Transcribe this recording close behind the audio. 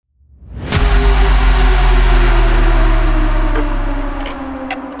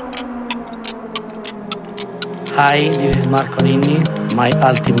Hi, this is Marco Ninni. My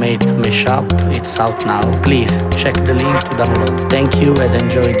ultimate mashup. It's out now. Please check the link to download. Thank you and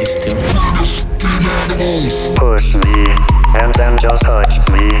enjoy this tune. Push me and then just touch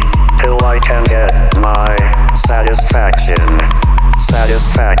me till I can get my satisfaction.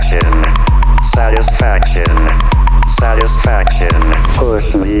 Satisfaction. Satisfaction. Satisfaction.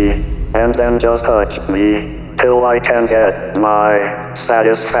 Push me and then just touch me till I can get my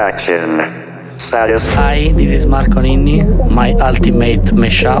satisfaction. Hi, this is Marco Ninni. My ultimate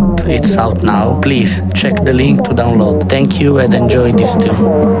mashup. It's out now. Please check the link to download. Thank you and enjoy this tune.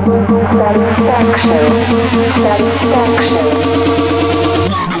 Satisfaction. Satisfaction.